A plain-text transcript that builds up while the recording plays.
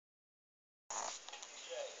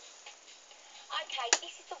Okay,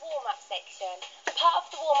 this is the warm-up section. Part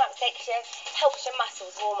of the warm-up section helps your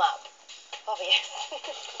muscles warm up. Obvious.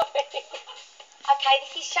 Okay,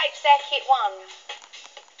 this is shape circuit 1.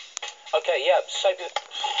 Okay, yeah, shape it.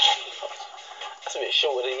 That's a bit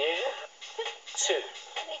shorter than you. 2.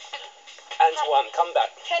 And 1. Come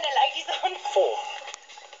back. Turn the ladies on. 4.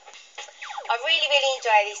 I really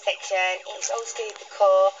enjoy this section. It's all to do with the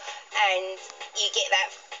core, and you get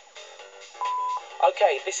that.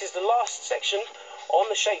 Okay, this is the last section on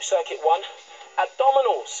the shape circuit 1.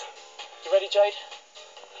 Abdominals. You ready, Jade?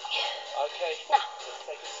 Okay. No. Let's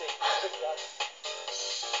take a seat.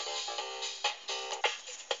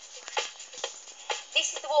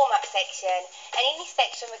 This is the warm-up section, and in this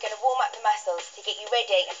section we're going to warm up the muscles to get you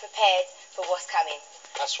ready and prepared for what's coming.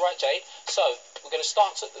 That's right, Jade. So, we're going to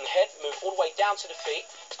start at the head, move all the way down to the feet.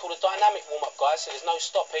 It's called a dynamic warm-up, guys, so there's no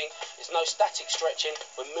stopping, there's no static stretching.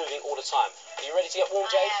 We're moving all the time. Are you ready to get warm,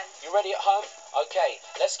 Jade? I am. You ready at home? Okay,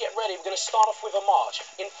 let's get ready. We're going to start off with a march.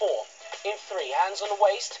 In 4, in 3, hands on the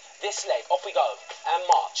waist, this leg, off we go, and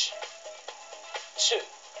march. 2,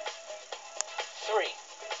 3,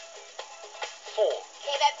 4.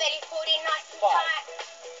 Keep that belly pulled in nice and 5, tight.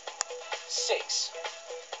 6,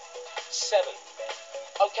 7.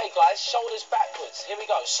 Okay, guys, shoulders backwards. Here we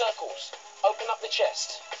go. Circles. Open up the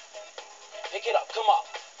chest. Pick it up. Come up.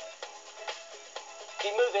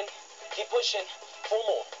 Keep moving. Keep pushing. 4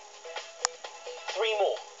 more. 3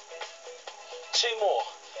 more. 2 more.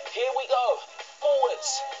 Here we go.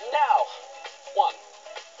 Forwards. Now. 1,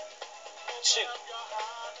 2,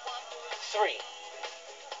 3,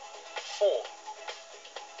 4,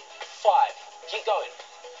 5. Keep going.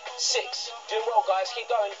 6. Doing well, guys. Keep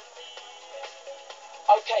going.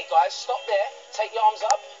 Okay, guys, stop there. Take your arms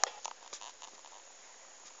up.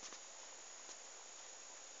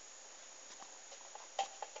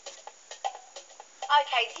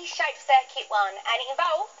 Okay, this is shape circuit 1, and it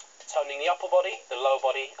involves... Toning the upper body, the lower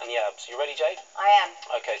body, and the abs. You ready, Jade? I am.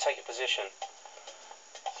 Okay, take your position.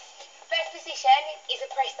 First position is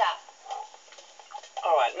a press up.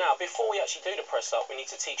 Alright, now, before we actually do the press up, we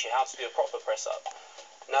need to teach you how to do a proper press up.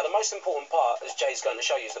 Now, the most important part, as Jay's going to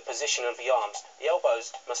show you, is the position of the arms. The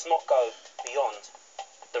elbows must not go beyond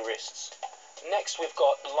the wrists. Next, we've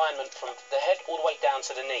got alignment from the head all the way down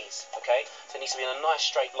to the knees, okay? So it needs to be in a nice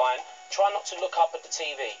straight line. Try not to look up at the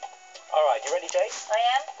TV. Alright, you ready, Jay? I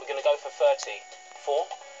am. We're going to go for 30. 4,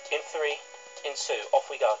 in 3, in 2. Off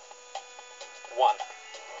we go. 1,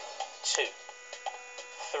 2,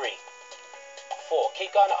 3, 4.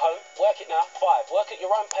 Keep going at home. Work it now. 5. Work at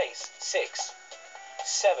your own pace. 6,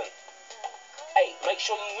 7, 8. Make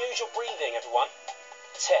sure you use your breathing, everyone.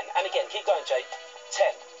 10. And again, keep going, Jade.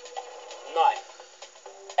 10, 9,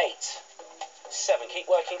 8, 7. Keep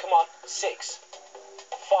working, come on. 6,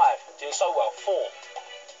 5. Doing so well. 4,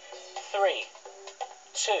 3,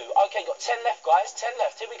 2. Okay, got 10 left, guys. 10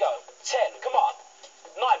 left. Here we go. 10. Come on.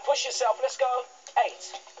 9. Push yourself. Let's go. 8,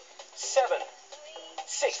 7,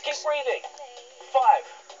 6. Keep breathing. 5,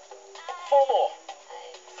 4 more.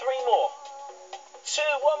 3 more. 2,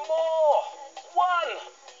 1 more. 1.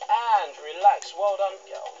 And relax. Well done,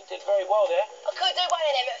 girl. You did very well there. I could do one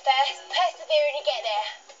of them at first. Persevering to get there.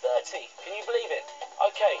 30. Can you believe it?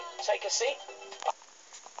 Okay, take a seat.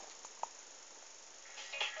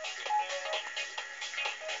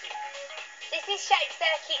 This is shape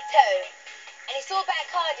circuit 2, and it's all about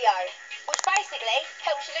cardio, which basically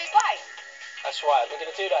helps you lose weight. That's right. We're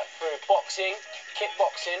going to do that through boxing,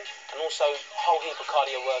 kickboxing, and also a whole heap of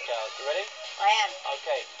cardio workouts. You ready? I am.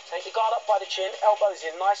 Okay. Take the guard up by the chin, elbows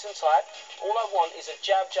in nice and tight. All I want is a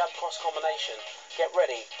jab, jab, cross combination. Get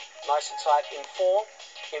ready. Nice and tight. In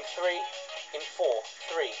 4, in 3, in 4,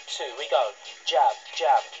 3, 2. We go. Jab,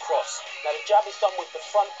 jab, cross. Now the jab is done with the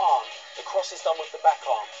front arm. The cross is done with the back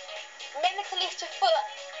arm. Remember to lift your foot.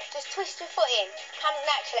 Just twist your foot in. Comes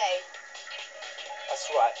naturally. That's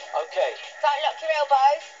right. Okay. Don't lock your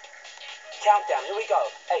elbows. Countdown. Here we go.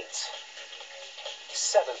 8,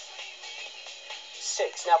 7,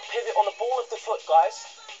 6. Now pivot on the ball of the foot, guys.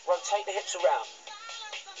 Rotate the hips around.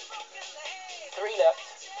 3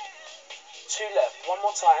 left. 2 left. One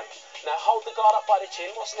more time. Now hold the guard up by the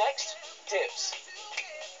chin. What's next? Dips.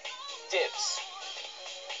 Dips.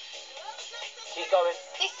 Keep going.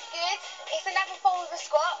 This is good. It's another form of a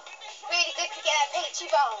squat. Really good to get that peachy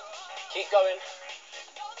bone. Keep going.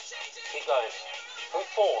 Keep going. From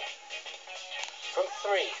 4. From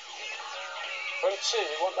 3. From 2.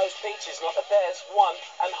 We want those peaches, not the bears. 1.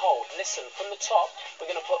 And hold. Listen. From the top, we're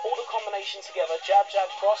going to put all the combinations together. Jab, jab,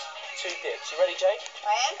 cross. 2 dips. You ready, Jade?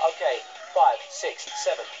 I am. Okay. 5, 6,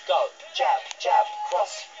 7. Go. Jab, jab,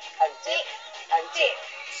 cross. And dip. And dip.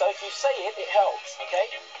 So if you say it, it helps. Okay?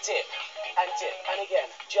 Dip. and dip. And again,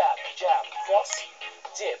 jab, jab, cross,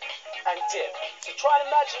 dip, and dip. So try and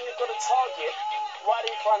imagine you've got a target right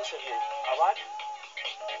in front of you, all right?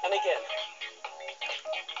 And again,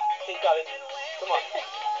 keep going. Come on.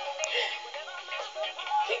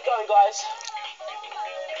 Keep going, guys.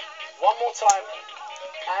 One more time.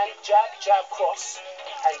 And jab, jab, cross,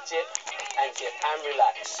 and dip, and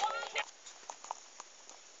relax.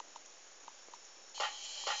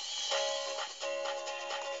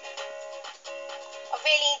 I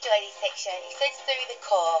really enjoy this section. It's good to do with the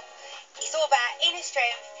core. It's all about inner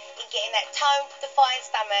strength and getting that toned, defined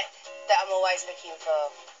stomach that I'm always looking for.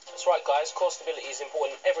 That's right, guys. Core stability is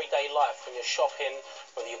important in everyday life when you're shopping,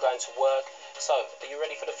 whether you're going to work. So, are you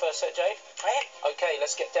ready for the first set, Jade? I am. Okay,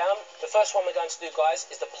 let's get down. The first one we're going to do, guys,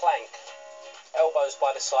 is the plank. Elbows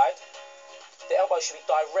by the side. The elbows should be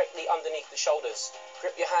directly underneath the shoulders.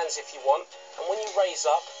 Grip your hands if you want. And when you raise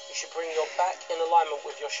up, you should bring your back in alignment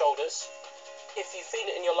with your shoulders. If you feel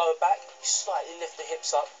it in your lower back, you slightly lift the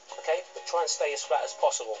hips up, okay? But try and stay as flat as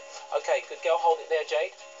possible. Okay, good girl. Hold it there,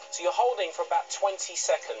 Jade. So you're holding for about 20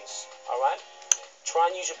 seconds, all right? Try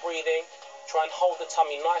and use your breathing. Try and hold the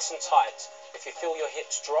tummy nice and tight. If you feel your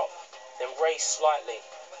hips drop, then raise slightly.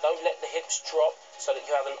 Don't let the hips drop so that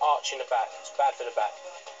you have an arch in the back. It's bad for the back.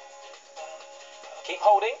 Keep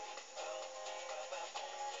holding.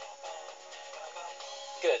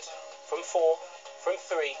 Good. From 4, from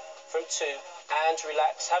 3, from 2, and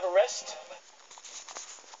relax. Have a rest.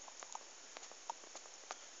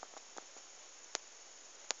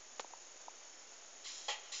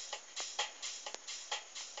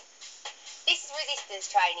 This is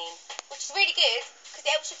resistance training, which is really good because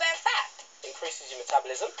it helps you burn fat. Increases your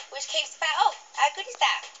metabolism. Which keeps the fat off. How good is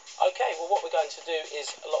that? Okay, well what we're going to do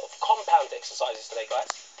is a lot of compound exercises today, guys.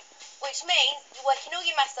 Which means you're working all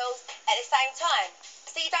your muscles at the same time.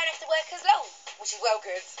 So you don't have to work as long, which is well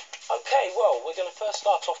good. Okay, well, we're going to first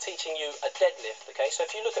start off teaching you a deadlift, okay? So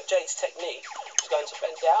if you look at Jade's technique, she's going to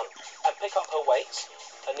bend down and pick up her weights,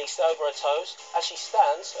 her knees over her toes. As she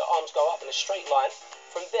stands, her arms go up in a straight line.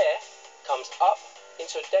 From there, comes up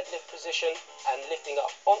into a deadlift position and lifting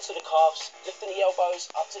up onto the calves, lifting the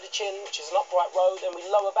elbows up to the chin, which is an upright row. Then we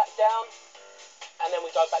lower back down, and then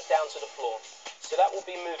we go back down to the floor. So that will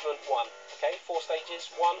be movement 1, okay? 4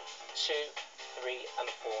 stages, 1, 2, 3, and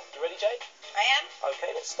 4. You ready, Jade? I am.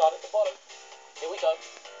 Okay, let's start at the bottom. Here we go.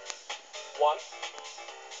 1,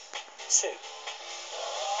 2, 3,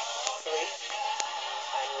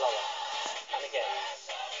 and lower. And again.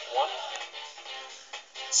 1,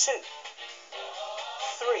 2,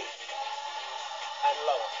 3, and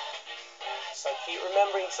lower. So keep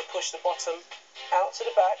remembering to push the bottom out to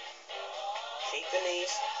the back. Keep the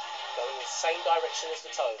knees going in the same direction as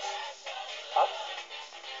the toes. Up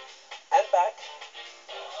and back.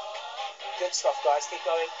 Good stuff, guys. Keep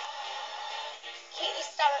going. Keep your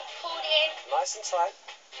stomach pulled in. Nice and tight.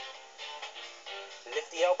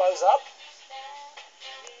 Lift the elbows up.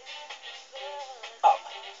 Up.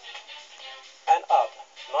 And up.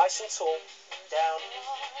 Nice and tall. Down.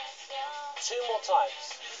 2 more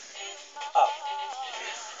times. Up.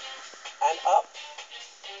 And up.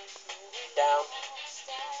 Down.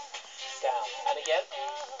 Down. And again.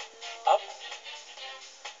 Up.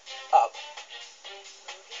 Up.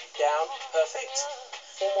 Down. Perfect.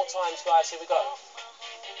 4 more times, guys. Here we go.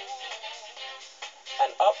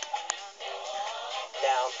 And up.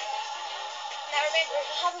 Down. Now remember, if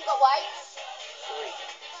you haven't got weights, 3.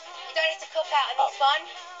 you don't have to cop out on this one.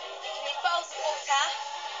 You can use bottles of water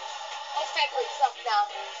or fabric softener.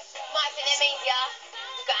 Might think them easier.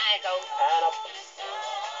 We've got handles. And up.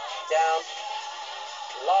 Down.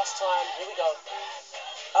 Last time. Here we go.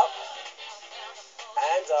 Up.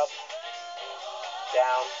 And up.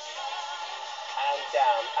 Down. And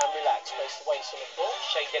down. And relax. Place the weights on the floor.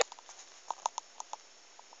 Shake it.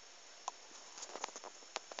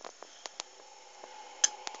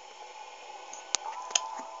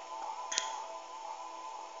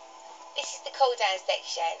 This is the cool down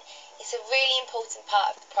section. It's a really important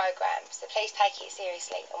part of the programme, so please take it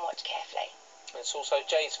seriously and watch carefully. It's also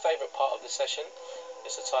Jade's favourite part of the session.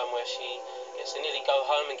 It's the time where she gets to nearly go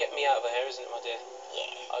home and get me out of her hair, isn't it, my dear?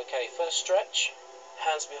 Yeah. Okay, first stretch.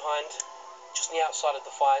 Hands behind, just on the outside of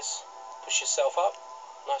the thighs. Push yourself up,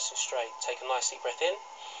 nice and straight. Take a nice deep breath in.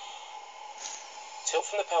 Tilt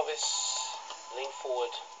from the pelvis, lean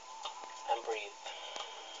forward, and breathe.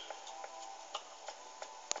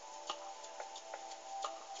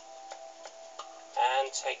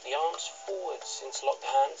 And take the arms forwards, interlock the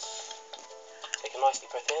hands. Take a nice deep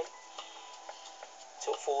breath in.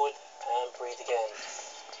 Tilt forward and breathe again.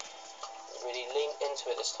 Really lean into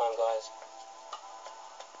it this time, guys.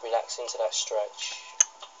 Relax into that stretch.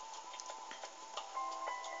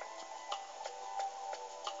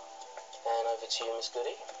 Over to you, Miss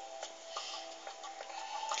Goody.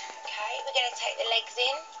 Okay, we're going to take the legs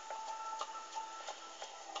in.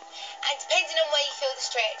 And depending on where you feel the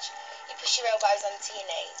stretch, you push your elbows onto your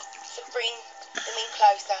knees. So bring them in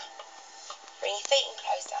closer. Bring your feet in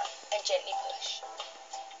closer and gently push.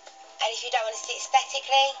 And if you don't want to sit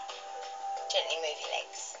statically, gently move your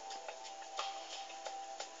legs.